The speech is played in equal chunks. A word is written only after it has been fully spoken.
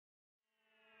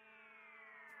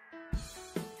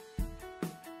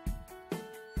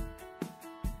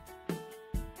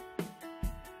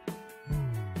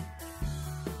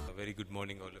Very good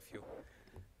morning, all of you.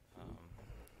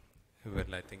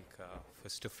 Well, I think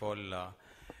first of all,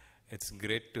 it's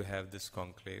great to have this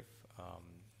conclave.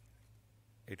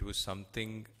 It was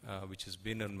something which has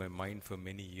been on my mind for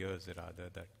many years, rather,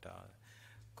 that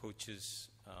coaches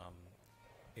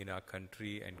in our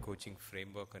country and coaching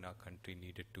framework in our country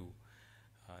needed to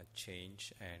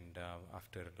change. And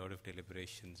after a lot of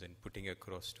deliberations and putting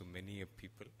across to many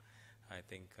people, I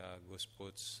think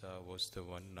GoSports was the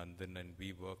one, Nandan, and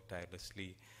we worked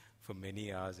tirelessly for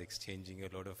many hours, exchanging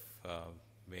a lot of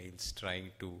mails,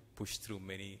 trying to push through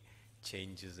many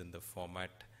changes in the format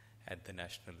at the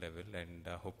national level. And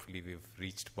hopefully we've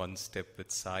reached one step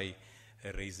with Sai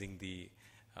raising the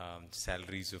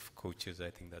salaries of coaches. I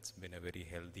think that's been a very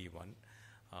healthy one.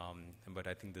 But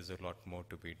I think there's a lot more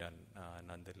to be done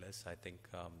nonetheless. I think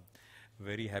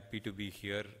very happy to be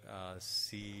here,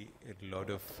 see a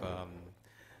lot of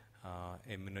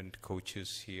eminent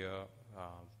coaches here,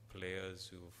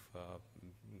 players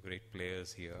great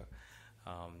players here,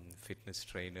 fitness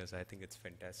trainers. I think it's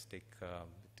fantastic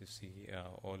to see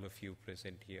all of you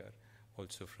present here.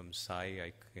 Also from Sai,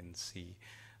 I can see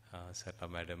Sarah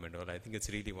Madam and all. I think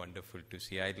it's really wonderful to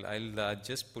see. I'll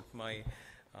just put my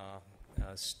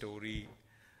story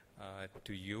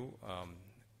to you.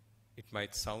 It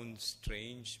might sound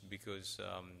strange because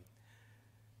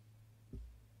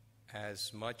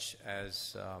as much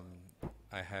as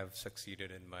I have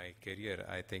succeeded in my career,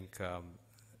 I think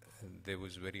there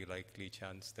was very likely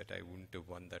chance that I wouldn't have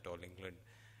won that All England,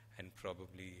 and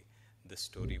probably the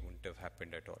story wouldn't have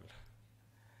happened at all.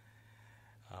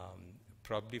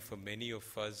 Probably for many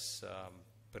of us,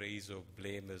 praise or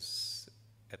blame is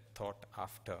a thought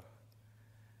after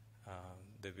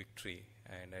the victory.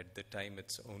 And at the time,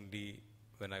 it's only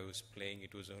when I was playing,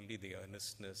 it was only the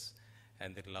earnestness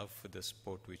and the love for the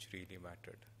sport which really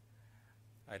mattered.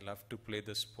 I love to play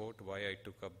the sport, why I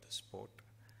took up the sport,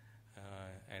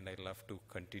 and I love to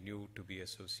continue to be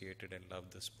associated and love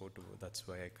the sport. That's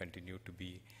why I continue to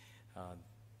be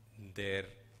there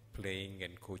playing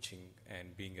and coaching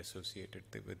and being associated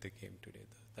with the game today.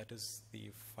 That is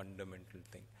the fundamental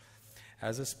thing.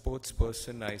 As a sports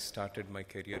person, I started my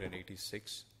career in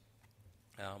 '86.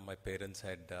 My parents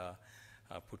had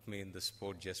put me in the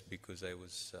sport just because I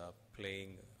was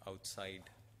playing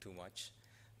outside too much.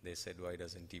 They said, why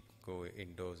doesn't he go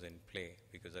indoors and play?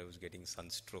 Because I was getting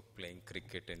sunstroke playing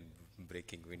cricket and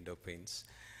breaking window panes.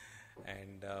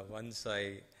 And once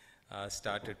I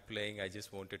started playing, I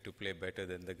just wanted to play better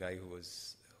than the guy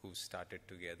who started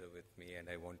together with me, and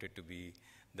I wanted to be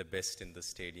the best in the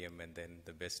stadium and then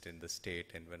the best in the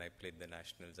state. And when I played the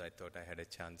nationals, I thought I had a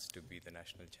chance to be the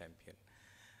national champion.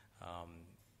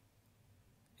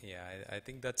 Yeah, I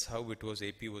think that's how it was.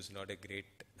 AP was not a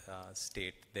great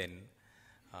state then,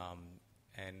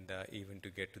 and even to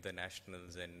get to the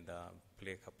nationals and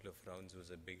play a couple of rounds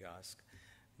was a big ask.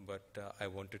 But I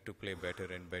wanted to play better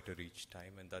and better each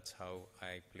time, and that's how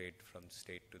I played from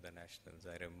state to the nationals.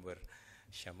 I remember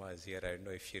Shama is here. I don't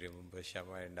know if she remembers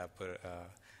Shama and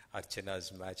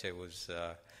Archana's match. I was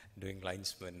doing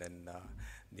linesman in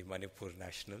the Manipur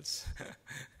Nationals.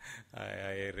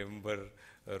 I remember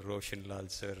Roshan Lal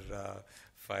sir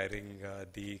firing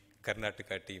the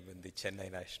Karnataka team in the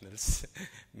Chennai Nationals.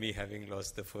 Me having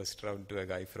lost the first round to a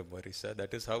guy from Orissa.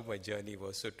 That is how my journey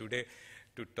was. So today,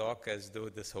 to talk as though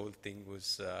this whole thing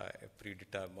was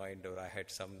predetermined or I had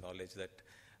some knowledge that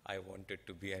I wanted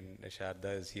to be, and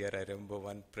Sharda is here. I remember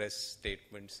one press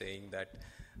statement saying that,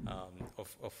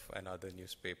 of another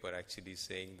newspaper actually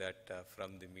saying that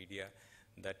from the media,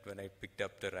 that when I picked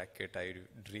up the racket, I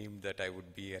dreamed that I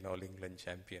would be an All England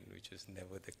champion, which is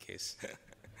never the case.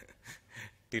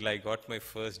 Till I got my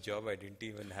first job, I didn't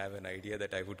even have an idea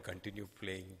that I would continue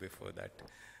playing before that.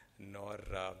 Nor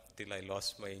till I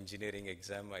lost my engineering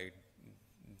exam, I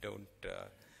don't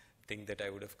think that I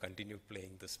would have continued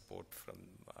playing the sport from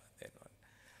then on.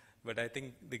 But I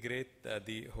think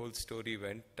the whole story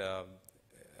went,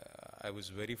 I was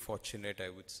very fortunate, I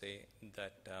would say,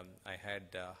 that I had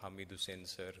Hamid Hussain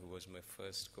sir, who was my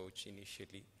first coach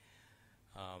initially.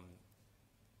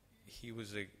 He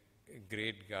was a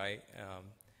great guy.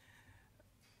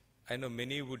 I know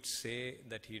many would say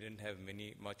that he didn't have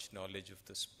much knowledge of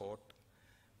the sport,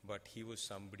 but he was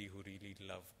somebody who really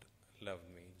loved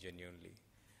me genuinely.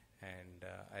 And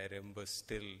I remember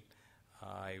still,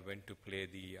 I went to play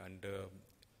the under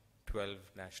 12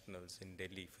 nationals in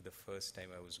Delhi for the first time.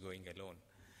 I was going alone.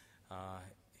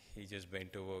 He just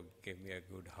bent over, gave me a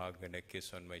good hug and a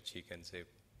kiss on my cheek and said,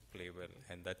 play well.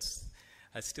 And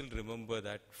I still remember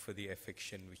that for the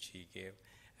affection which he gave.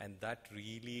 And that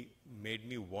really made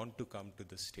me want to come to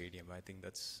the stadium. I think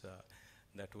that's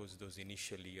That was those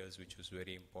initial years, which was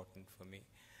very important for me.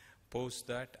 Post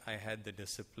that, I had the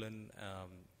discipline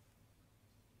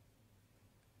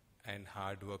and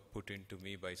hard work put into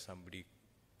me by somebody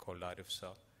called Arif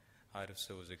Sir. Arif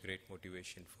Sir was a great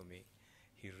motivation for me.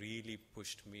 He really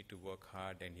pushed me to work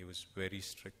hard, and he was very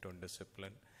strict on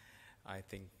discipline. I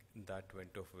think that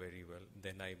went off very well.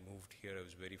 Then I moved here. I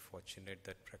was very fortunate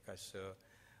that Prakash Sir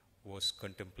was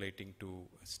contemplating to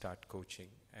start coaching,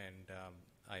 and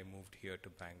I moved here to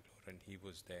Bangalore, and he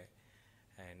was there.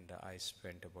 And I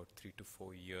spent about 3 to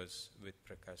 4 years with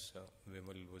Prakash Sir.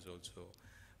 Vimal was also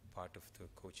part of the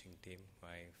coaching team.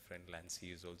 My friend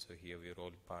Lancy is also here. We're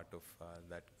all part of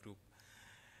that group.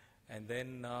 And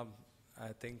then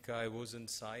I think I was in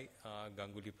Sai,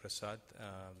 Ganguly Prasad.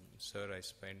 Sir, I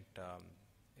spent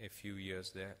a few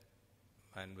years there,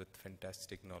 and with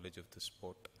fantastic knowledge of the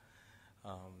sport.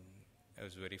 I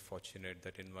was very fortunate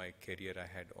that in my career I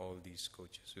had all these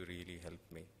coaches who really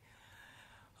helped me.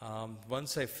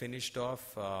 Once I finished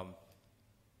off,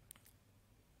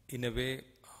 in a way,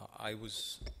 I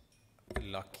was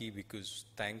lucky because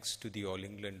thanks to the All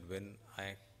England win,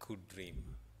 I could dream.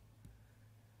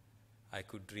 I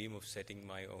could dream of setting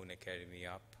my own academy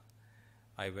up.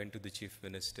 I went to the Chief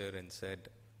Minister and said,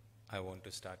 I want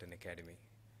to start an academy.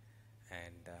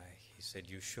 And he said,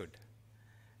 you should.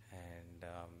 And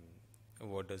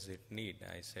what does it need?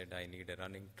 I said, I need a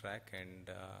running track and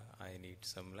I need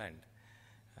some land.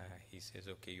 He says,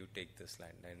 okay, you take this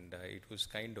land. And it was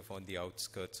kind of on the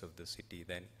outskirts of the city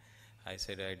then. I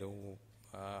said,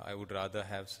 I would rather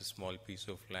have a small piece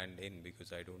of land in,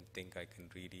 because I don't think I can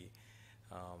really,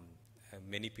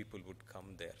 many people would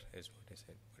come there, is what I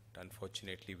said. But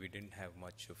unfortunately, we didn't have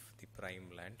much of the prime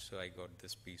land, so I got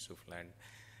this piece of land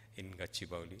in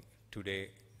Gachibowli. Today,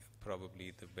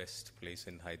 probably the best place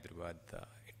in Hyderabad,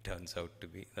 it turns out to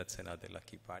be. That's another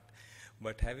lucky part.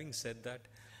 But having said that,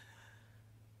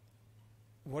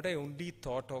 what I only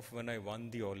thought of when I won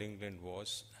the All England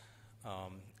was,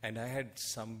 and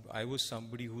I was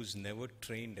somebody who's never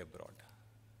trained abroad,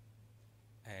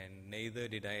 and neither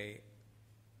did I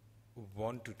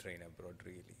want to train abroad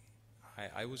really.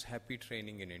 I was happy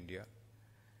training in India.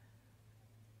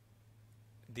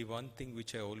 The one thing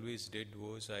which I always did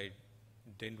was I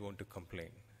didn't want to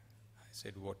complain. I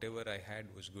said whatever I had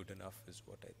was good enough is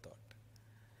what I thought.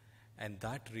 And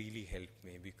that really helped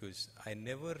me, because I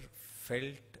never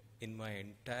felt in my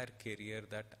entire career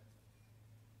that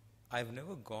I've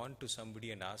never gone to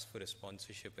somebody and asked for a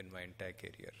sponsorship in my entire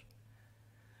career.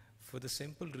 For the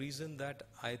simple reason that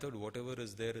I thought whatever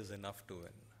is there is enough to win.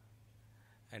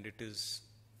 And it is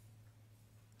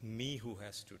me who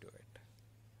has to do it.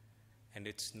 And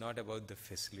it's not about the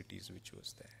facilities which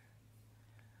was there.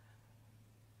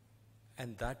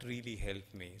 And that really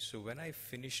helped me. So when I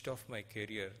finished off my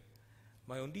career,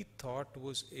 my only thought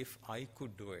was, if I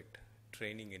could do it,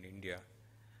 training in India,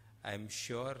 I'm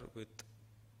sure with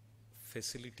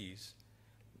facilities,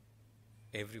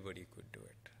 everybody could do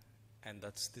it. And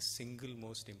that's the single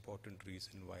most important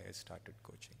reason why I started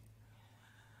coaching.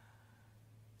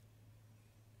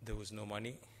 There was no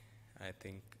money. I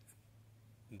think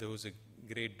there was a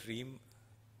great dream,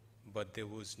 but there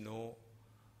was no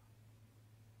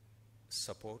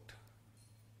support.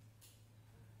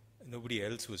 Nobody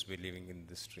else was believing in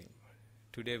this dream.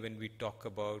 Today, when we talk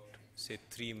about, say,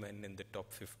 3 men in the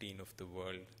top 15 of the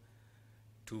world,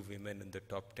 2 women in the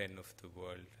top 10 of the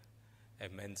world, a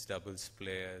men's doubles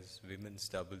players, women's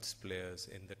doubles players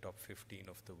in the top 15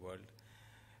 of the world,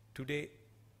 today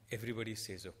everybody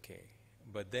says okay.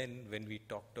 But then when we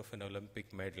talked of an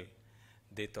Olympic medal,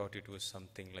 they thought it was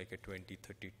something like a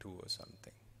 2032 or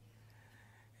something,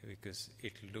 because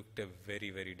it looked a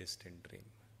very, very distant dream.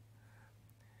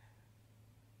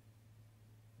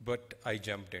 But I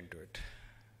jumped into it.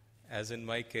 As in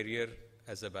my career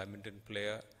as a badminton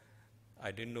player,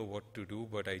 I didn't know what to do,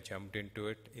 but I jumped into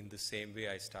it. In the same way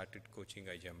I started coaching,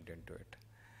 I jumped into it.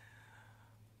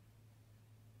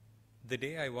 The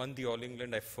day I won the All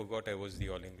England, I forgot I was the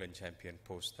All England champion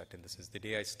post that. And this is the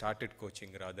day I started coaching,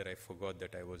 rather, I forgot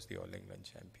that I was the All England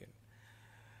champion.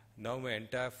 Now my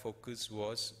entire focus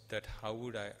was that how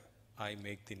would I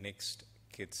make the next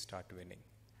kids start winning.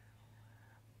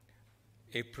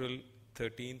 April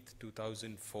 13th,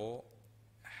 2004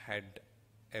 had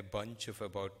a bunch of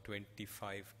about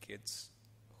 25 kids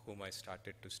whom I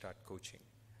started coaching.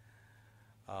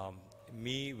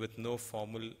 Me with no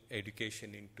formal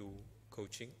education into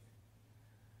coaching.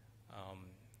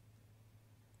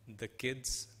 The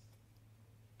kids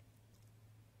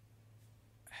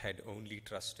had only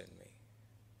trust in me.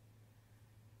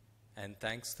 And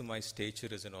thanks to my stature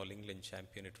as an All England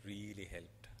champion, it really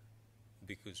helped.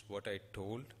 Because what I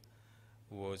told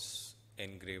was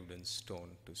engraved in stone,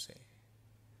 to say.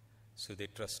 So they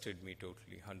trusted me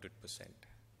totally, 100%.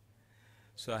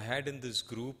 So I had in this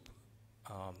group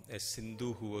a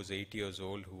Sindhu who was 8 years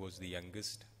old, who was the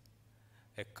youngest,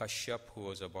 a Kashyap who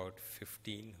was about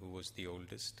 15, who was the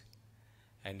oldest,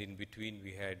 and in between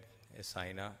we had a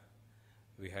Saina,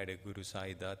 we had a Guru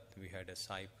Sai Dutt, we had a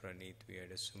Sai Praneeth, we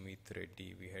had a Sumit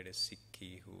Reddy, we had a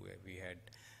Sikhi, we had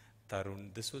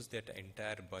Tarun. This was that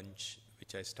entire bunch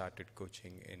which I started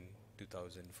coaching in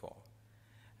 2004.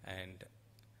 And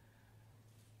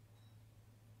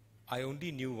I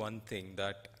only knew one thing,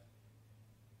 that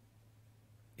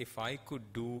if I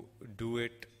could do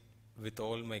it with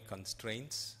all my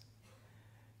constraints,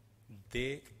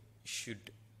 they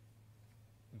should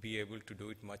be able to do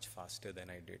it much faster than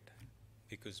I did.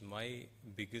 Because my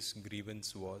biggest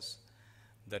grievance was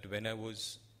that when I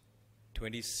was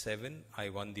 27, I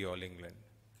won the All England.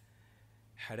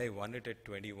 Had I won it at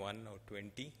 21 or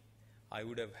 20, I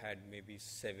would have had maybe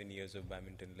 7 years of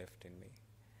badminton left in me.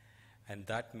 And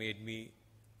that made me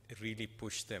really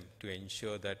push them to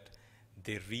ensure that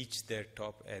they reach their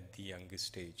top at the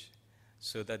youngest age,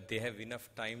 so that they have enough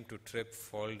time to trip,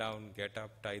 fall down, get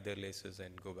up, tie their laces,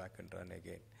 and go back and run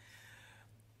again.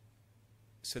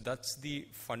 So that's the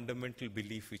fundamental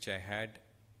belief which I had.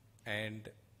 And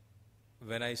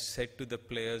when I said to the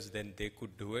players then they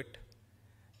could do it,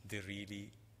 they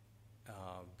really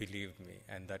believed me,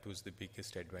 and that was the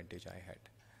biggest advantage I had.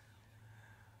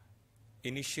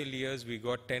 Initial years, we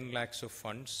got 10 lakhs of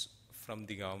funds from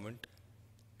the government,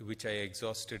 which I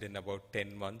exhausted in about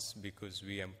 10 months because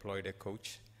we employed a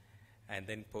coach. And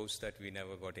then post that, we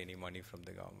never got any money from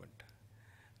the government.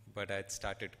 But I had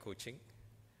started coaching.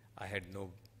 I had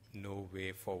no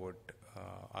way forward,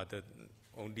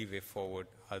 only way forward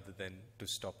other than to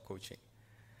stop coaching.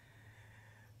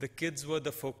 The kids were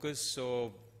the focus,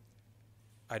 so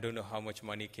I don't know how much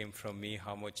money came from me,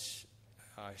 how much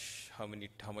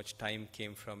time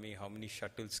came from me, how many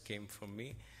shuttles came from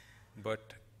me,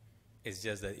 but it's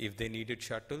just that if they needed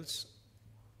shuttles,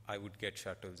 I would get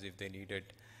shuttles. If they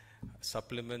needed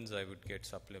supplements, I would get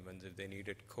supplements. If they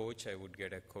needed coach, I would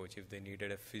get a coach. If they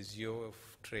needed a physio, a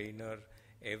trainer,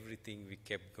 everything, we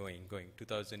kept going.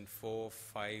 2004,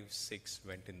 5, 6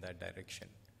 went in that direction.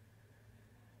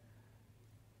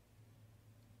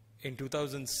 In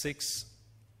 2006,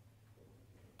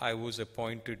 I was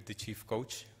appointed the chief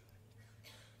coach.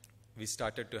 We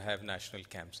started to have national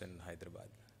camps in Hyderabad.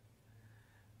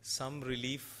 Some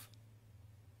relief,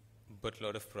 but a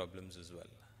lot of problems as well.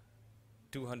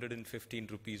 215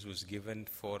 rupees was given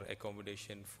for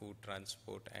accommodation, food,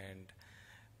 transport, and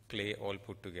play all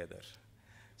put together.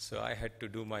 So I had to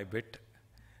do my bit.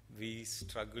 We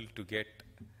struggled to get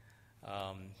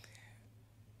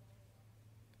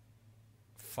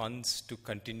funds to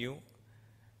continue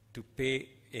to pay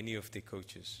any of the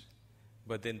coaches.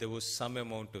 But then there was some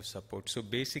amount of support. So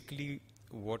basically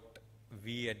what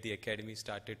we at the academy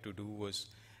started to do was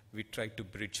we tried to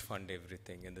bridge fund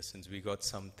everything. In the sense, we got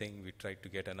something, we tried to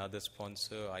get another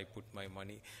sponsor, I put my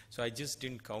money. So I just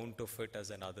didn't count of it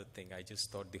as another thing. I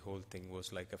just thought the whole thing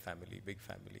was like a family, big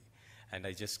family. And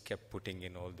I just kept putting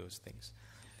in all those things.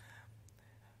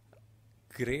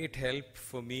 Great help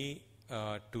for me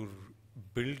to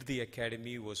build the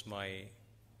academy was my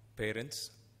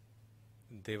parents.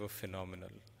 They were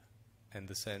phenomenal. In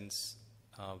the sense,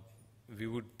 we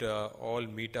would all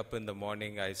meet up in the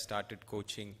morning. I started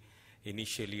coaching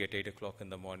initially at 8 o'clock in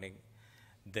the morning.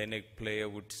 Then a player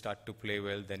would start to play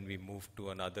well. Then we moved to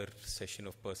another session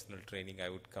of personal training. I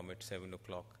would come at 7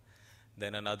 o'clock.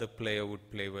 Then another player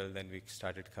would play well. Then we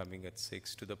started coming at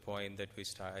 6, to the point that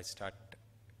I start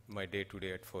my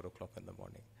day-to-day at 4 o'clock in the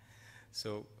morning.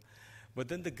 So, but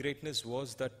then the greatness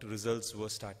was that results were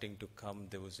starting to come.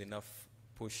 There was enough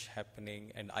push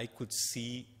happening, and I could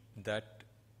see that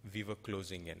we were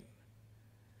closing in.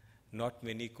 Not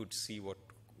many could see what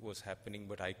was happening,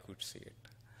 but I could see it.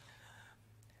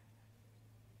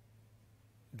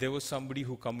 There was somebody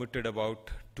who committed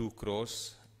about 2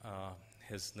 crores.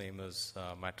 His name is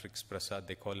Matrix Prasad.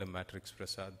 They call him Matrix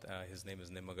Prasad. His name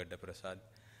is Nimagadda Prasad.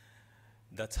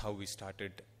 That's how we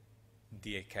started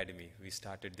the academy. We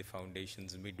started the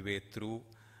foundations. Midway through,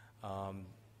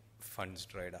 funds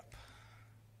dried up.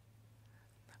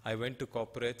 I went to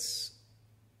corporates,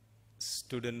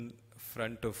 stood in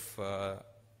front of,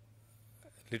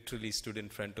 literally stood in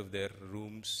front of their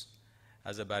rooms.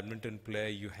 As a badminton player,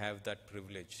 you have that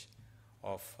privilege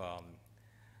of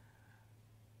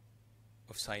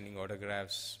signing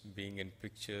autographs, being in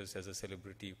pictures as a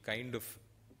celebrity. You kind of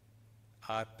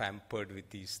are pampered with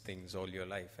these things all your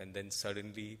life, and then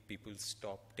suddenly people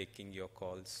stop taking your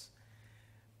calls.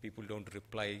 people don't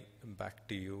reply back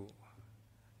to you.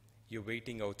 You're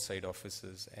waiting outside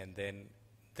offices, and then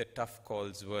the tough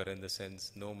calls were in the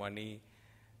sense, no money,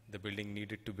 the building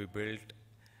needed to be built.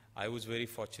 I was very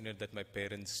fortunate that my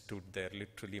parents stood there.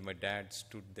 Literally, my dad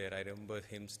stood there. I remember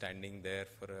him standing there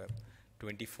for a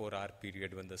 24-hour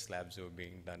period when the slabs were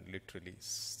being done, literally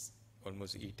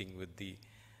almost eating with the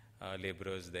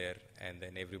laborers there, and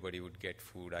then everybody would get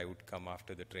food. I would come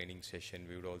after the training session.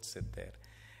 We would all sit there.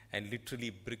 And literally,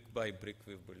 brick by brick,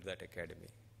 we've built that academy.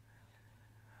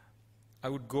 I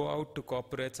would go out to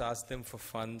corporates, ask them for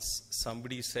funds.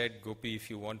 Somebody said, Gopi, if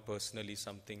you want personally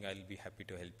something, I'll be happy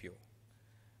to help you.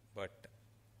 But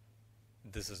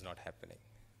this is not happening.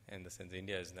 In the sense,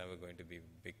 India is never going to be a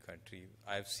big country.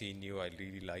 I've seen you, I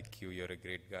really like you, you're a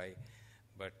great guy,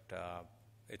 but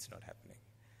it's not happening.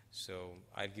 So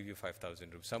I'll give you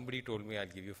 5,000 rupees. Somebody told me I'll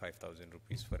give you 5,000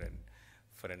 rupees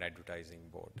for an advertising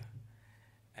board.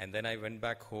 And then I went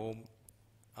back home.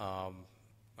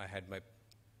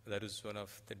 That was one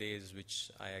of the days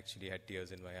which I actually had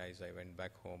tears in my eyes. I went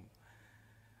back home.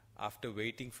 After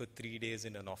waiting for 3 days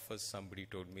in an office, somebody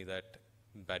told me that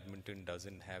badminton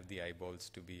doesn't have the eyeballs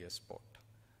to be a sport,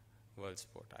 world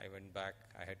sport. I went back,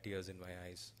 I had tears in my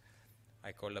eyes.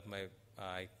 I called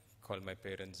my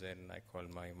parents in, I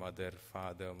called my mother,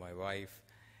 father, my wife,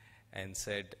 and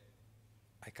said,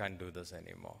 I can't do this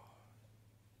anymore.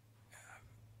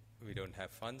 We don't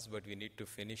have funds, but we need to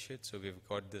finish it, so we've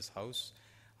got this house.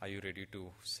 Are you ready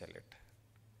to sell it?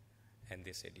 And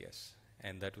they said yes.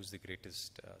 And that was the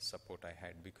greatest support I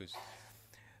had, because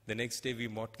the next day we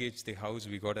mortgaged the house.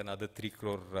 We got another 3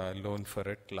 crore loan for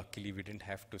it. Luckily, we didn't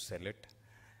have to sell it.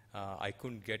 I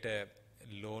couldn't get a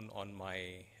loan on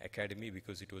my academy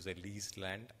because it was a leased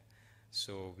land.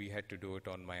 So we had to do it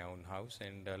on my own house.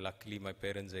 And luckily, my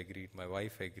parents agreed, my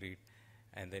wife agreed.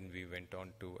 And then we went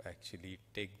on to actually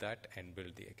take that and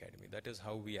build the academy. That is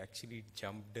how we actually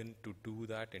jumped in to do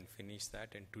that and finish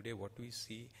that. And today what we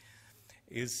see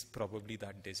is probably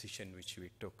that decision which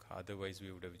we took. Otherwise,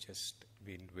 we would have just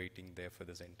been waiting there for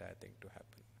this entire thing to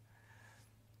happen.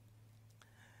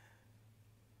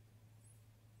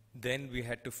 Then we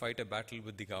had to fight a battle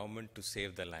with the government to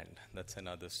save the land. That's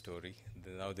another story.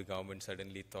 Now the government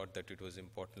suddenly thought that it was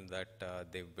important that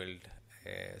they build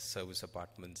service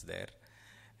apartments there.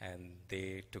 And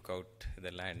they took out the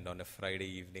land. On a Friday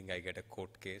evening, I get a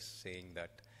court case saying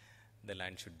that the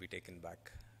land should be taken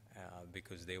back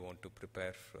because they want to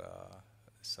prepare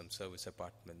some service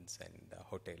apartments and a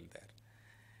hotel there.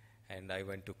 And I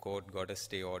went to court, got a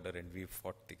stay order, and we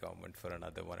fought the government for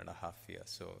another 1.5 years.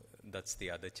 So that's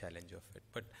the other challenge of it.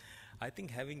 But I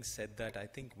think having said that, I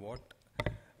think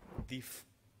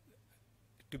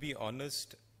to be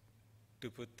honest,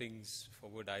 to put things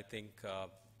forward, I think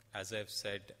as I've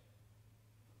said,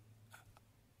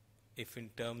 if in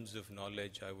terms of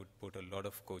knowledge, I would put a lot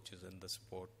of coaches in the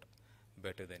sport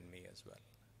better than me as well.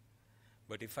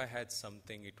 But if I had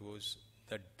something, it was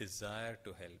the desire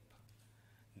to help,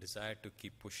 desire to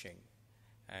keep pushing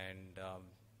and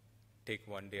take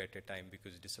one day at a time,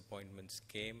 because disappointments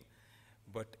came.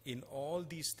 But in all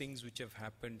these things which have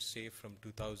happened, say from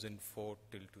 2004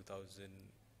 till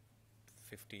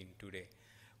 2015 today,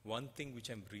 one thing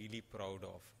which I'm really proud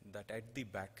of, that at the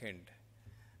back end,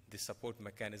 the support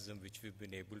mechanism which we've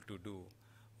been able to do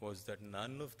was that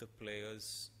none of the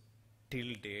players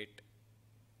till date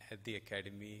at the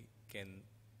academy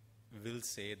will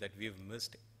say that we've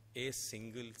missed a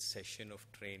single session of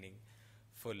training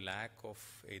for lack of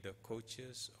either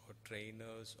coaches or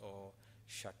trainers or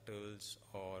shuttles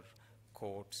or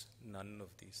courts, none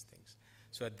of these things.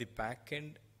 So at the back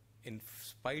end, in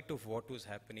spite of what was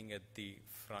happening at the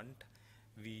front,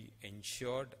 we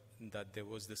ensured that there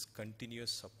was this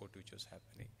continuous support which was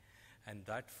happening. And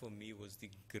that for me was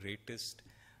the greatest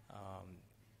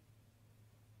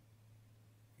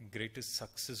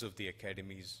success of the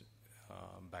academy's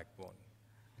backbone.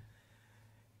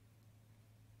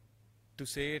 To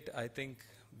say it, I think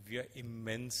we are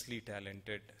immensely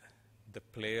talented. The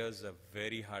players are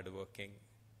very hardworking.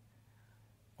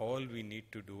 All we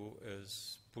need to do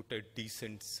is put a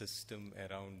decent system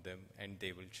around them and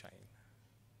they will shine.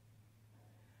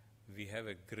 We have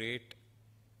a great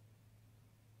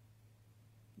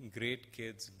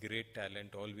kids, great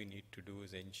talent. All we need to do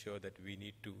is ensure that we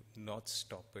need to not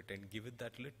stop it and give it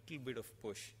that little bit of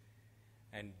push,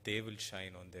 and they will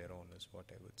shine on their own, is what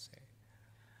I would say.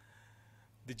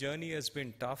 The journey has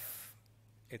been tough.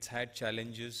 It's had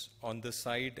challenges. On the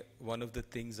side, one of the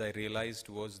things I realized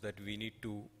was that we need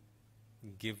to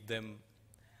give them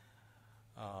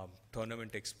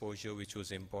tournament exposure, which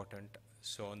was important.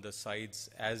 So on the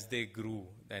sides, as they grew,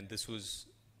 and this was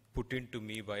put into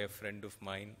me by a friend of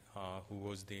mine who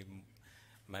was the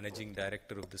managing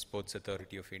director of the Sports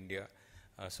Authority of India,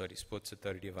 Sports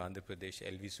Authority of Andhra Pradesh,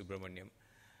 L.V. Subramaniam.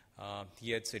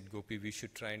 He had said, Gopi, we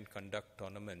should try and conduct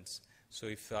tournaments. So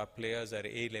if our players are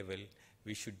A-level,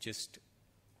 we should just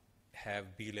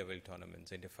have B-level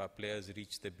tournaments. And if our players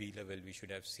reach the B-level, we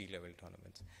should have C-level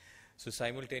tournaments. So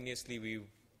simultaneously, we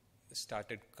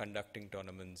started conducting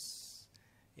tournaments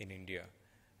in India,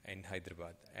 in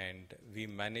Hyderabad. And we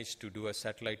managed to do a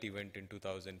satellite event in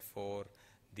 2004,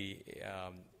 the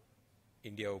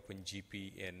India Open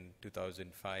GP in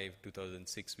 2005,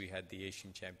 2006 we had the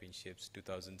Asian Championships,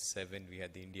 2007 we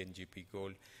had the Indian GP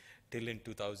Gold, till in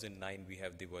 2009 we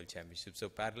have the World Championships. So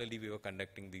parallelly we were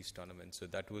conducting these tournaments, so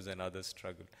that was another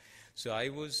struggle. So I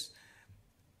was,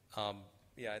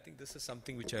 I think this is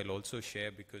something which I'll also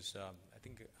share, because I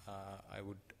think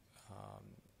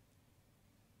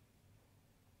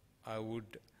I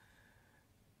would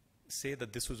say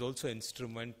that this was also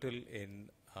instrumental in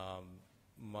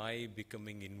my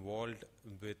becoming involved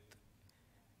with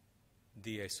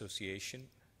the association,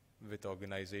 with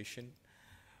organization,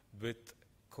 with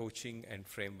coaching and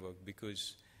framework,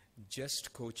 because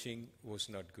just coaching was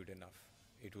not good enough.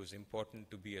 It was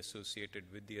important to be associated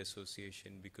with the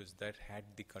association, because that had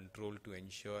the control to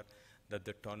ensure that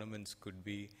the tournaments could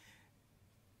be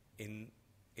in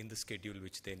the schedule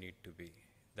which they need to be.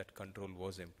 That control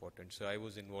was important. So I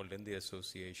was involved in the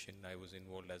association, I was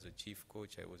involved as a chief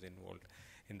coach, I was involved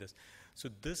in this. So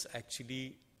this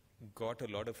actually got a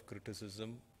lot of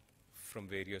criticism from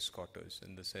various quarters,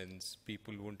 in the sense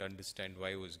people wouldn't understand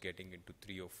why I was getting into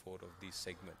 3 or 4 of these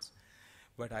segments.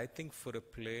 But I think for a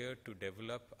player to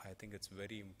develop, I think it's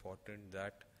very important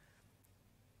that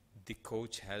the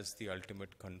coach has the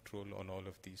ultimate control on all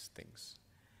of these things.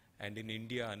 And in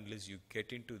India, unless you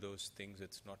get into those things,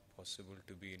 it's not possible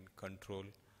to be in control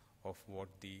of what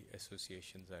the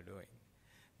associations are doing.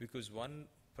 Because one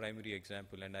primary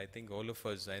example, and I think all of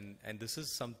us, and this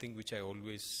is something which I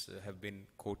always have been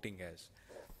quoting as,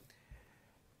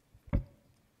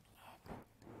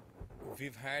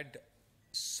 we've had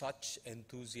such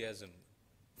enthusiasm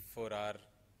for our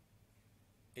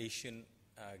Asian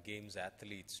Games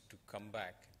athletes to come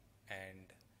back, and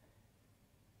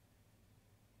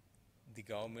the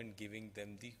government giving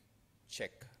them the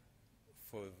check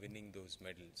for winning those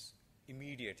medals.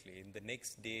 Immediately, in the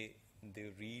next day,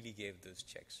 they really gave those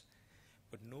checks.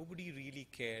 But nobody really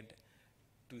cared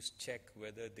to check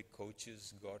whether the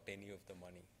coaches got any of the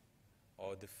money,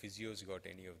 or the physios got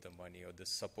any of the money, or the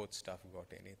support staff got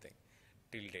anything,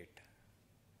 till date.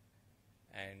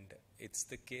 And it's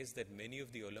the case that many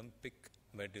of the Olympic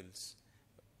medals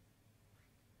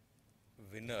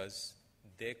winners,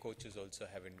 their coaches also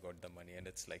haven't got the money, and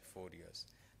it's like 4 years.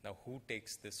 Now, who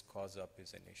takes this cause up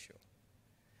is an issue.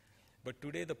 But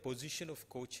today, the position of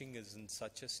coaching is in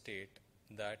such a state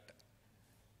that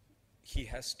he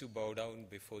has to bow down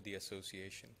before the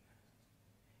association.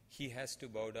 He has to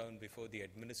bow down before the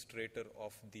administrator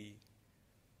of the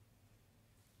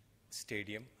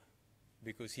stadium,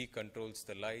 because he controls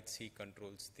the lights, he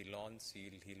controls the lawns,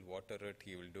 he'll water it,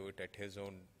 he will do it at his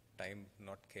own time,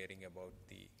 not caring about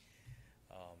the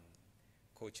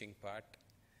coaching part.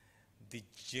 The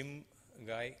gym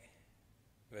guy,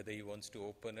 whether he wants to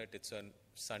open it, it's on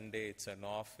Sunday, it's an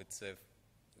off, it's a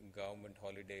government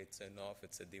holiday, it's an off,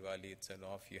 it's a Diwali, it's an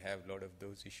off, you have a lot of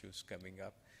those issues coming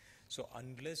up. So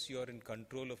unless you're in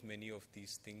control of many of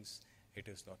these things, it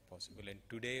is not possible. And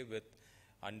today, with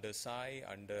under SAI,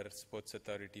 under Sports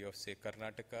Authority of, say,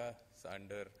 Karnataka,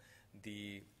 under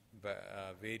the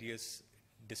various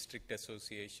district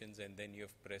associations, and then you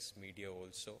have press media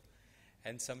also.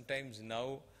 And sometimes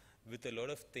now, with a lot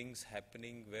of things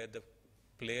happening where the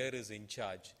player is in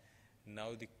charge,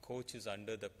 now the coach is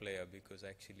under the player, because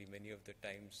actually many of the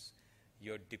times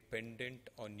you're dependent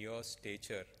on your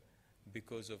stature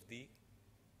because of the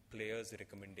player's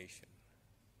recommendation.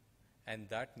 And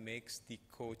that makes the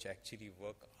coach actually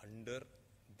work under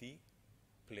the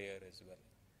player as well.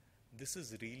 This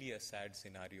is really a sad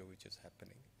scenario which is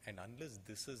happening. And unless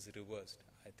this is reversed,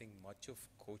 I think much of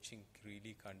coaching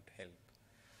really can't help.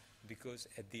 Because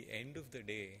at the end of the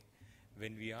day,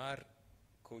 when we are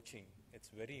coaching, it's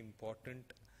very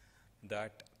important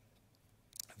that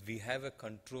we have a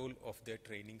control of their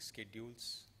training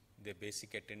schedules, their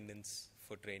basic attendance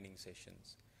for training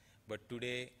sessions. But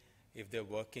today, if they're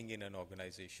working in an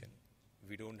organization,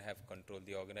 we don't have control.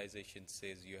 The organization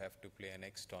says you have to play an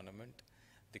X tournament.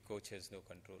 The coach has no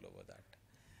control over that.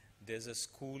 There's a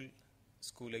school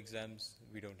exams,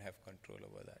 we don't have control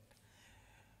over that.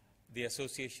 The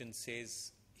association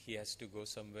says he has to go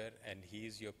somewhere and he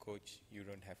is your coach, you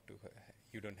don't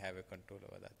have a control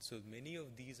over that. So many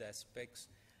of these aspects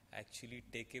actually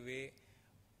take away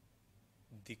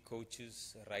the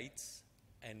coach's rights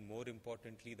and, more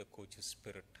importantly, the coach's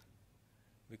spirit.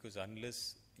 Because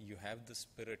unless you have the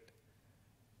spirit,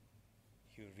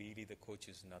 the coach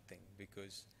is nothing.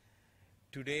 Because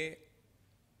today,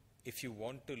 if you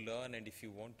want to learn and if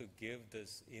you want to give,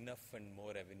 there's enough and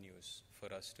more avenues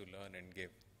for us to learn and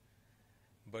give.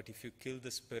 But if you kill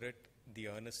the spirit, the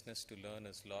earnestness to learn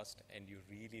is lost, and you're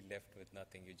really left with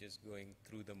nothing. You're just going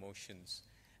through the motions,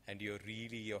 and your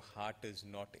heart is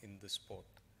not in the sport.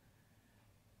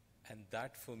 And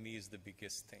that for me is the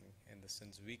biggest thing, in the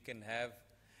sense we can have,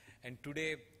 and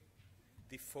today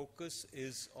the focus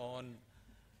is on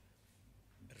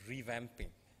revamping.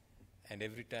 And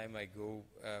every time I go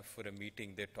for a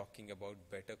meeting, they're talking about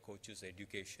better coaches'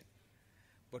 education.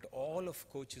 But all of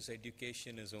coaches'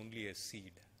 education is only a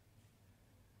seed.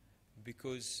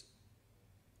 Because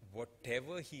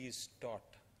whatever he is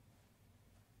taught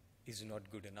is not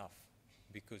good enough.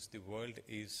 Because the world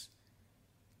is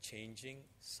changing,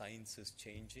 science is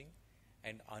changing,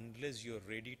 and unless you're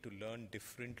ready to learn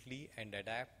differently and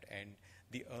adapt, and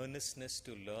the earnestness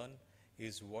to learn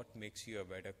is what makes you a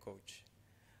better coach.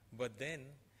 But then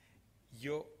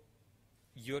you're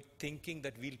thinking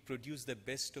that we'll produce the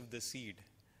best of the seed,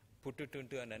 put it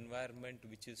into an environment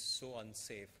which is so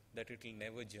unsafe that it will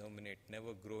never germinate,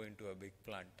 never grow into a big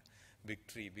plant, big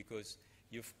tree, because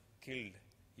you've killed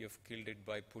it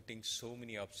by putting so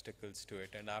many obstacles to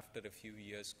it. And after a few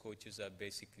years, coaches are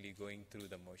basically going through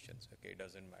the motions. Okay, it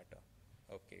doesn't matter.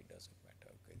 Okay, it doesn't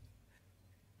matter.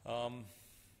 Okay.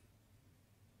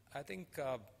 I think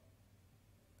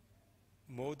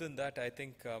more than that, I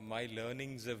think my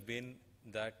learnings have been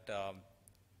that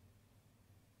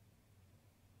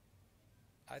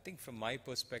I think from my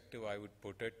perspective, I would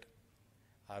put it,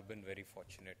 I've been very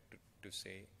fortunate to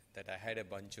say that I had a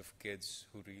bunch of kids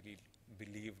who really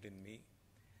believed in me.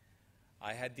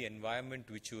 I had the environment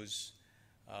which was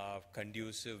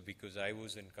conducive because I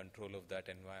was in control of that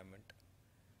environment.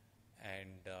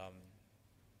 And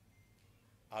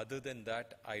other than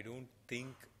that, I don't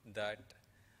think that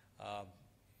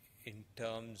in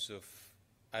terms of,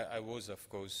 I was of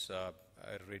course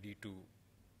ready to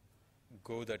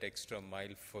go that extra mile,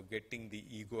 forgetting the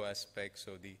ego aspects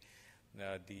or the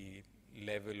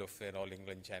level of an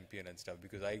all-England champion and stuff,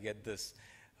 because I get this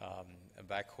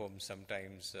back home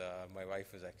sometimes. My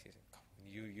wife is actually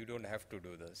saying, you don't have to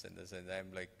do this and this, and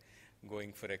I'm like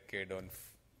going for a kid on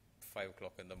 5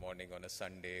 o'clock in the morning on a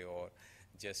Sunday, or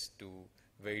just to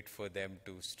wait for them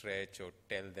to stretch, or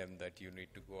tell them that you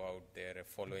need to go out there,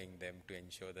 following them to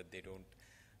ensure that they don't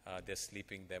they're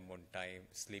sleeping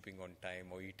on time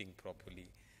or eating properly.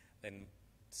 Then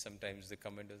sometimes the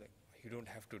comment is like, you don't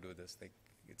have to do this, like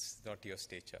it's not your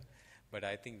stature. But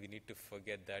I think we need to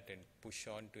forget that and push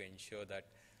on to ensure that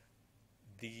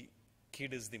the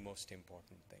kid is the most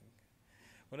important thing.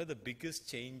 One of the biggest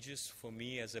changes for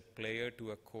me as a player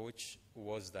to a coach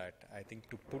was that, I think,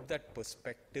 to put that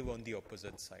perspective on the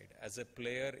opposite side. As a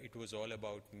player, it was all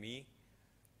about me,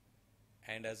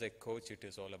 and as a coach, it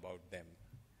is all about them.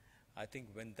 I think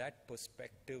when that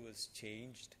perspective is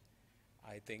changed,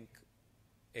 I think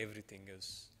everything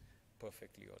is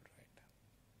perfectly all right.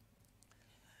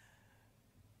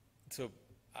 So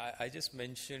I just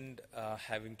mentioned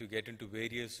having to get into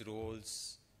various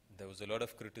roles. There was a lot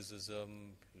of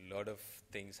criticism, a lot of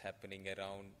things happening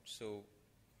around. So,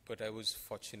 but I was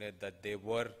fortunate that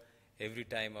every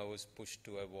time I was pushed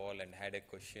to a wall and had a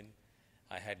question,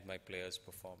 I had my players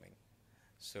performing.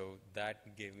 So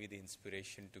that gave me the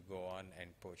inspiration to go on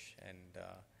and push. And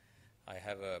I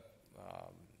have a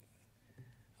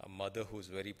mother who's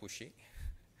very pushy,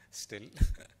 still,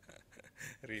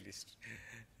 really.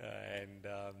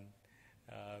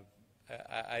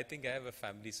 I think I have a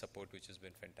family support which has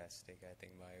been fantastic. I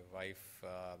think my wife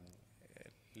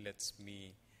lets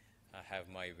me have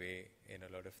my way in a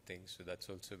lot of things. So that's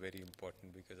also very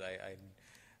important, because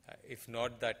if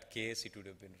not that case, it would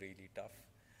have been really tough.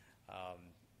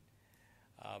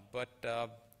 But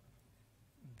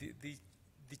the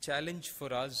challenge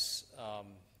for us,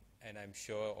 and I'm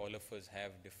sure all of us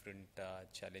have different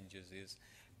challenges, is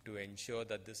to ensure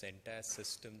that this entire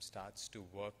system starts to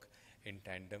work in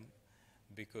tandem.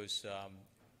 Because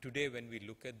today when we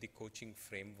look at the coaching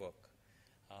framework,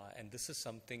 and this is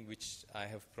something which I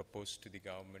have proposed to the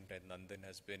government, and Nandan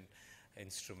has been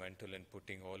instrumental in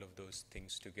putting all of those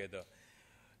things together.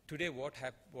 Today what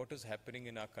is happening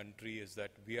in our country is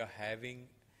that we are having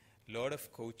a lot of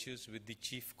coaches with the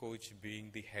chief coach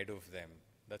being the head of them.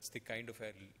 That's the kind of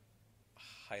a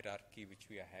hierarchy which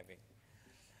we are having.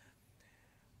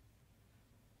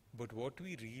 But what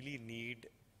we really need,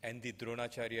 and the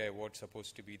Dronacharya Award,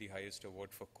 supposed to be the highest award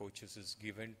for coaches, is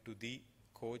given to the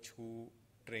coach who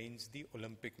trains the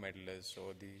Olympic medalists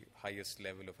or the highest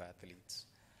level of athletes.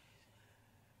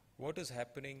 What is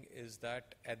happening is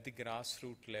that at the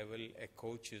grassroots level, a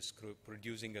coach is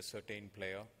producing a certain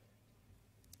player.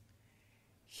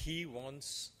 He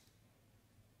wants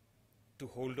to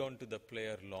hold on to the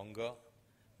player longer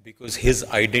because his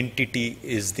identity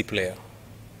is the player.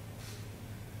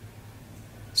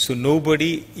 So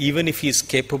nobody, even if he is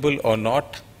capable or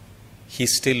not, he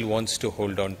still wants to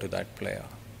hold on to that player.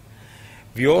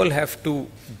 We all have to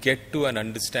get to an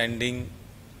understanding,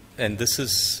 and this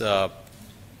is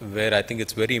where I think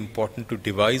it's very important to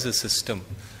devise a system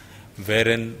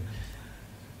wherein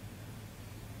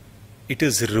it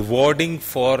is rewarding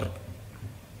for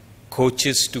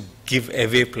coaches to give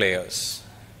away players,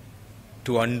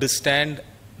 to understand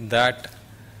that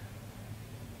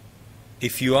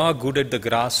if you are good at the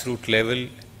grassroots level,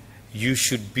 you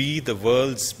should be the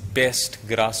world's best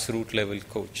grassroots level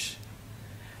coach.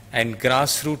 And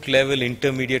grassroots level,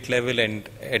 intermediate level and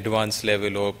advanced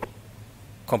level or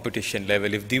competition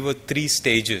level, if there were 3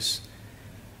 stages,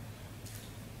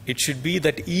 it should be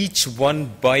that each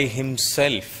one by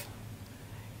himself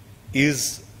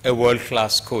is a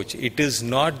world-class coach. It is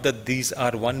not that these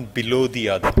are one below the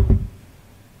other.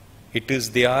 It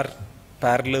is they are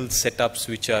parallel setups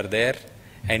which are there,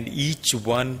 and each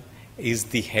one is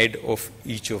the head of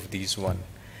each of these one.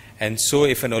 And so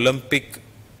if an Olympic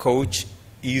coach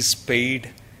is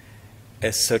paid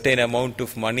a certain amount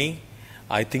of money,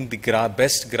 I think the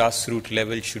best grassroots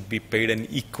level should be paid an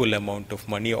equal amount of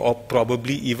money, or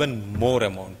probably even more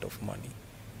amount of money.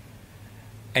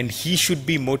 And he should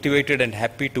be motivated and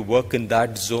happy to work in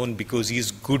that zone because he is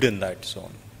good in that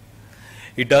zone.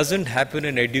 It doesn't happen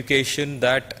in education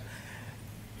that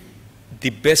the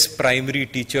best primary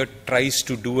teacher tries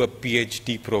to do a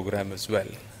PhD program as well.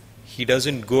 He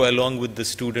doesn't go along with the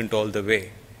student all the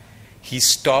way. He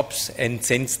stops and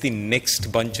sends the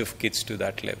next bunch of kids to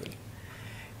that level.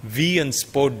 We in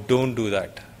sport don't do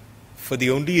that. For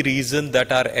the only reason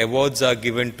that our awards are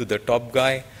given to the top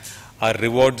guy, our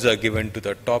rewards are given to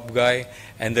the top guy,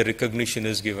 and the recognition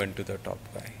is given to the top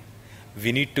guy.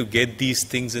 We need to get these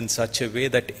things in such a way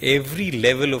that every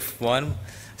level of one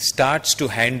starts to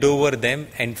hand over them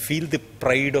and feel the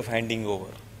pride of handing over,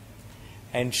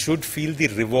 and should feel the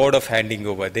reward of handing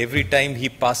over. Every time he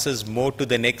passes more to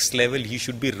the next level, he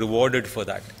should be rewarded for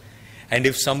that. And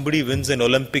if somebody wins an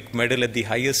Olympic medal at the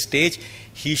highest stage,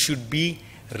 he should be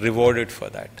rewarded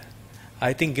for that.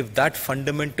 I think if that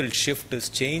fundamental shift is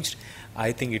changed,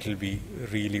 I think it will be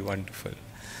really wonderful.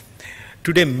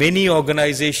 Today, many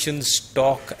organizations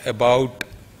talk about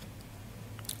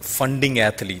funding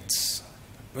athletes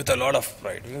with a lot of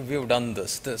pride. We have done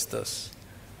this.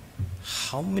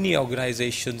 How many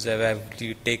organizations have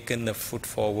actually taken a foot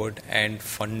forward and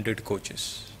funded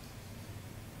coaches?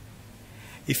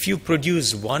 If you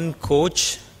produce one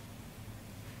coach,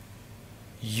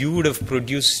 you would have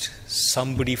produced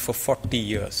somebody for 40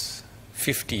 years,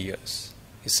 50 years.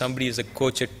 If somebody is a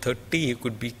coach at 30, he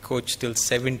could be coach till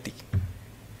 70.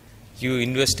 You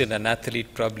invest in an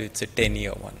athlete, probably it's a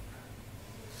 10-year one.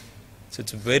 So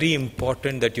it's very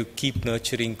important that you keep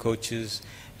nurturing coaches.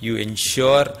 You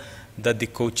ensure that the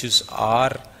coaches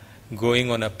are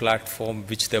going on a platform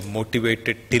which they're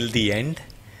motivated till the end.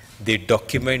 They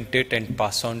document it and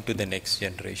pass on to the next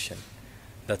generation.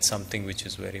 That's something which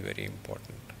is very, very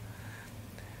important.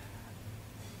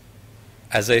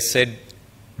 As I said,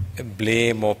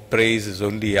 blame or praise is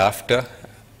only after.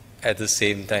 At the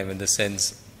same time, in the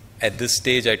sense, at this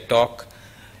stage I talk,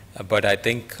 but I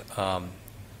think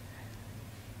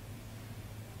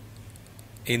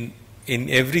in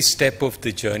every step of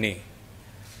the journey,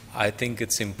 I think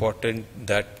it's important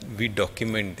that we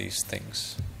document these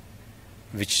things,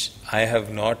 which I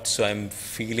have not, so I'm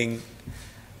feeling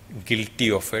guilty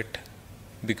of it,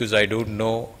 because I don't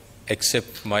know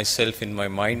except myself in my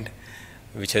mind,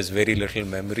 which has very little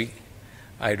memory.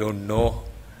 I don't know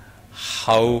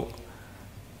how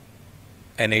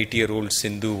an 8-year-old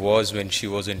Sindhu was when she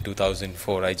was in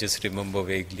 2004. I just remember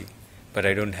vaguely, but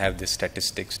I don't have the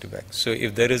statistics to back. So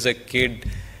if there is a kid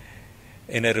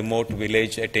in a remote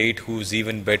village at 8 who's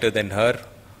even better than her,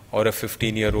 or a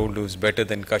 15-year-old who's better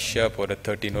than Kashyap, or a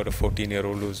 13 or a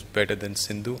 14-year-old who's better than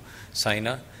Sindhu,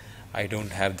 Saina, I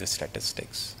don't have the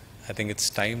statistics. I think it's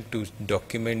time to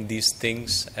document these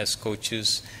things as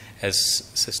coaches, as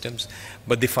systems.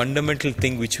 But the fundamental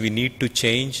thing which we need to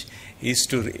change is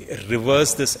to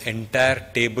reverse this entire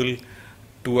table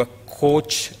to a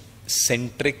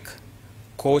coach-centric,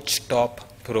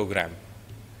 coach-top program.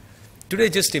 Today,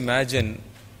 just imagine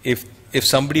if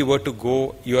somebody were to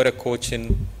go, you're a coach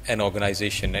in an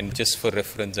organization, and just for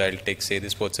reference, I'll take, say, the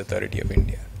Sports Authority of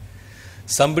India.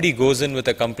 Somebody goes in with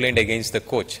a complaint against the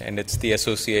coach, and it's the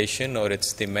association, or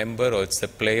it's the member, or it's the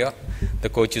player. The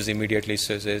coach is immediately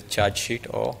says a charge sheet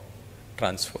or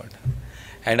transferred.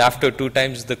 And after 2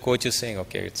 times, the coach is saying,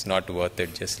 okay, it's not worth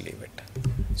it, just leave it.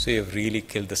 So you've really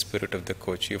killed the spirit of the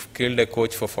coach. You've killed a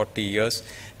coach for 40 years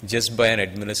just by an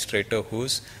administrator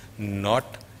who's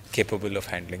not capable of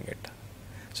handling it.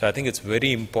 So I think it's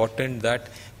very important that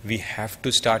we have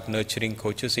to start nurturing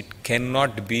coaches. It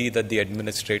cannot be that the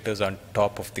administrators are on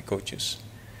top of the coaches.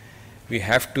 We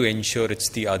have to ensure it's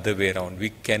the other way around.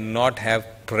 We cannot have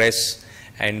press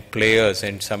and players,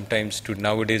 and sometimes to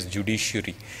nowadays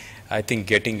judiciary, I think,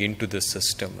 getting into the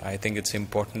system. I think it's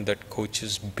important that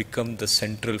coaches become the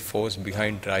central force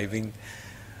behind driving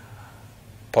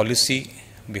policy,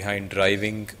 behind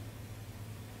driving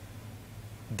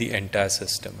the entire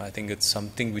system. I think it's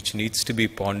something which needs to be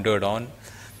pondered on.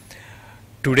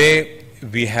 Today,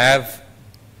 we have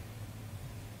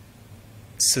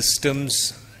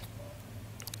systems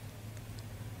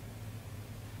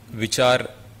which are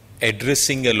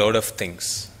addressing a lot of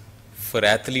things. For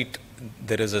athlete,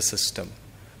 there is a system.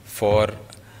 For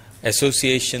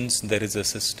associations, there is a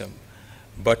system.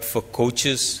 But for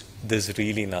coaches, there's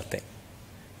really nothing.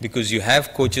 Because you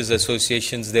have coaches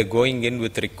associations, they're going in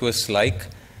with requests like,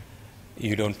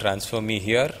 you don't transfer me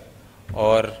here,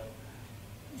 or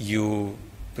you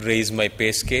raise my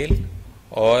pay scale,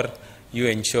 or you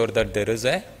ensure that there is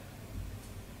a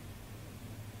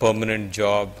permanent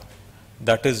job.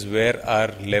 That is where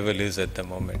our level is at the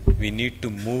moment. We need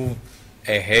to move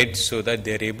ahead so that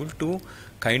they're able to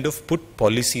kind of put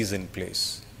policies in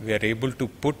place. We are able to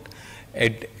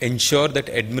ensure that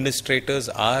administrators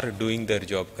are doing their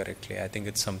job correctly. I think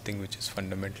it's something which is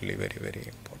fundamentally very, very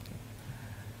important.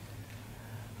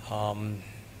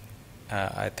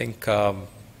 I think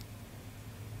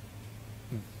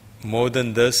more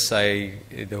than this, I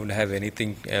don't have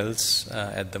anything else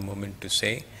at the moment to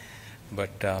say.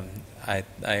 But I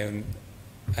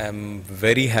am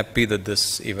very happy that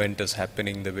this event is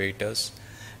happening the way it is.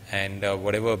 And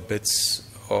whatever bits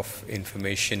of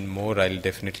information more, I'll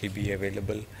definitely be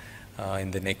available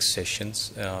in the next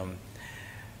sessions.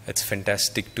 It's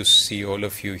fantastic to see all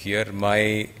of you here.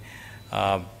 My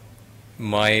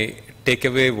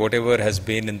takeaway, whatever has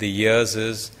been in the years,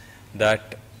 is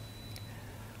that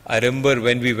I remember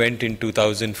when we went in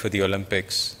 2000 for the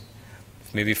Olympics,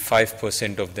 maybe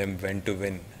 5% of them went to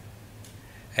win.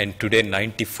 And today,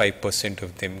 95%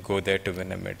 of them go there to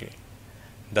win a medal.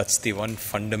 That's the one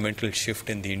fundamental shift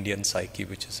in the Indian psyche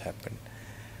which has happened.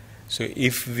 So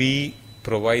if we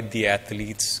provide the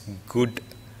athletes good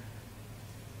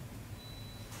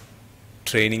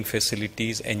training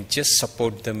facilities and just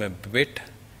support them a bit,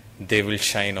 they will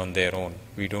shine on their own.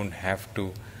 We don't have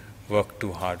to work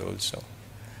too hard also.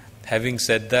 Having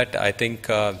said that, I think,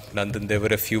 Nandan, there were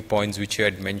a few points which you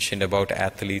had mentioned about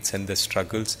athletes and the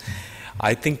struggles.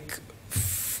 I think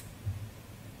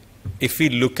if we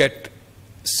look at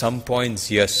some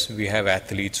points, yes, we have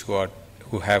athletes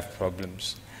who have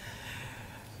problems.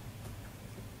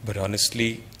 But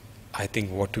honestly, I think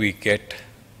what we get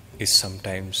is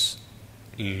sometimes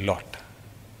a lot.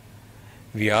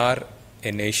 We are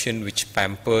a nation which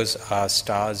pampers our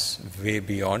stars way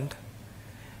beyond,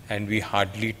 and we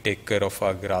hardly take care of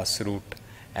our grassroots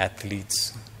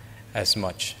athletes as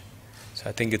much. So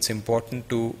I think it's important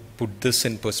to put this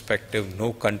in perspective.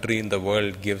 No country in the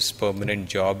world gives permanent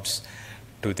jobs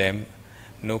to them.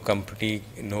 No country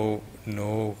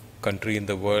in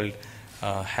the world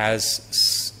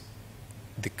has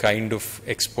the kind of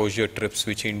exposure trips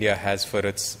which India has for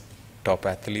its top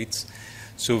athletes.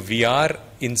 So we are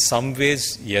in some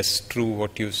ways, yes, true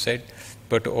what you said,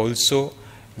 but also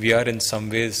we are in some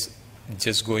ways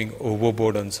just going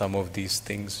overboard on some of these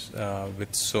things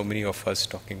with so many of us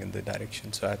talking in the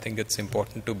direction. So I think it's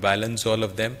important to balance all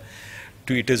of them.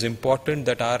 It is important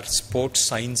that our sports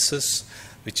sciences,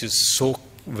 which is so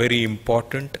very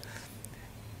important,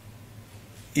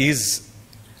 is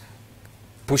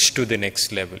pushed to the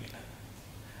next level.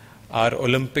 Our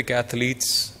Olympic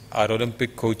athletes, our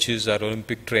Olympic coaches, our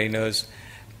Olympic trainers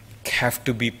have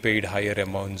to be paid higher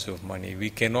amounts of money. We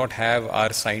cannot have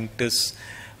our scientists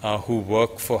who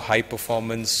work for high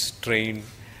performance train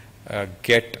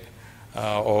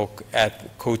or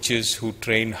coaches who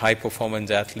train high performance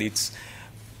athletes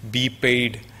be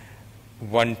paid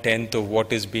 1/10 of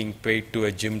what is being paid to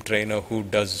a gym trainer who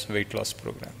does weight loss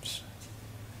programs.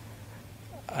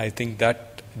 I think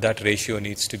that ratio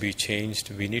needs to be changed.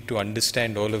 We need to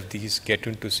understand all of these, get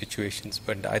into situations.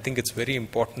 But I think it's very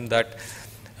important that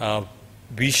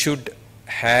we should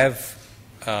have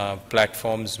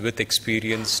platforms with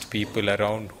experienced people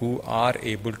around who are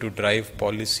able to drive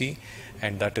policy,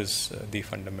 and that is the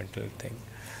fundamental thing.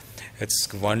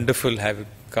 It's wonderful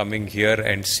coming here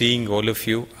and seeing all of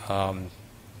you.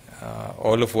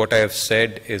 All of what I have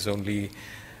said is only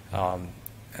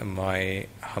my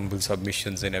humble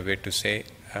submissions, in a way to say,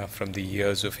 from the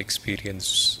years of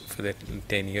experience for the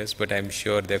 10 years, but I'm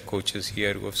sure there are coaches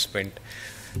here who have spent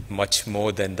much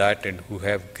more than that and who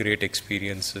have great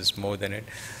experiences more than it.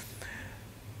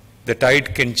 The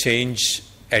tide can change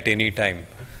at any time,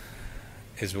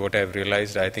 is what I've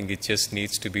realized. I think it just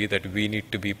needs to be that we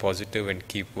need to be positive and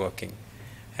keep working.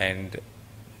 And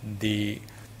the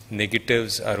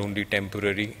negatives are only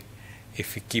temporary.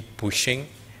 If we keep pushing,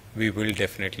 we will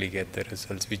definitely get the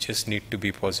results. We just need to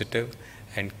be positive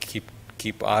and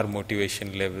keep our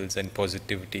motivation levels and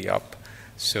positivity up,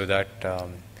 so that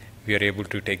we are able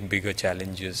to take bigger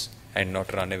challenges and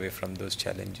not run away from those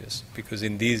challenges. Because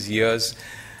in these years,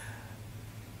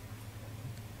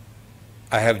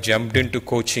 I have jumped into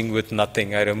coaching with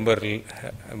nothing. I remember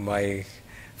my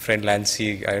friend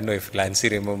Lancy, I don't know if Lancy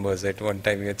remembers, at one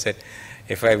time he had said,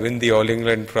 if I win the All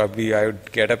England, probably I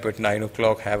would get up at 9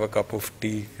 o'clock, have a cup of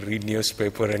tea, read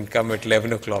newspaper, and come at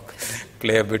 11 o'clock,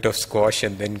 play a bit of squash,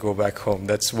 and then go back home.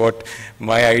 That's what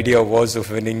my idea was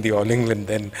of winning the All England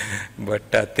then.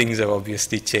 But things have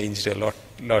obviously changed a lot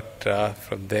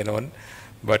from then on.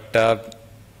 But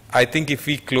I think if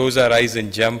we close our eyes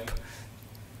and jump,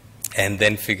 and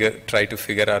then try to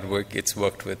figure out work, it's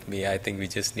worked with me. I think we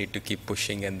just need to keep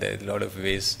pushing, and there are a lot of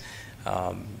ways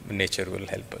nature will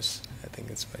help us. I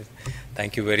think it's fine.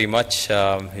 Thank you very much.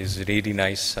 It's really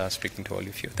nice speaking to all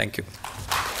of you. Thank you.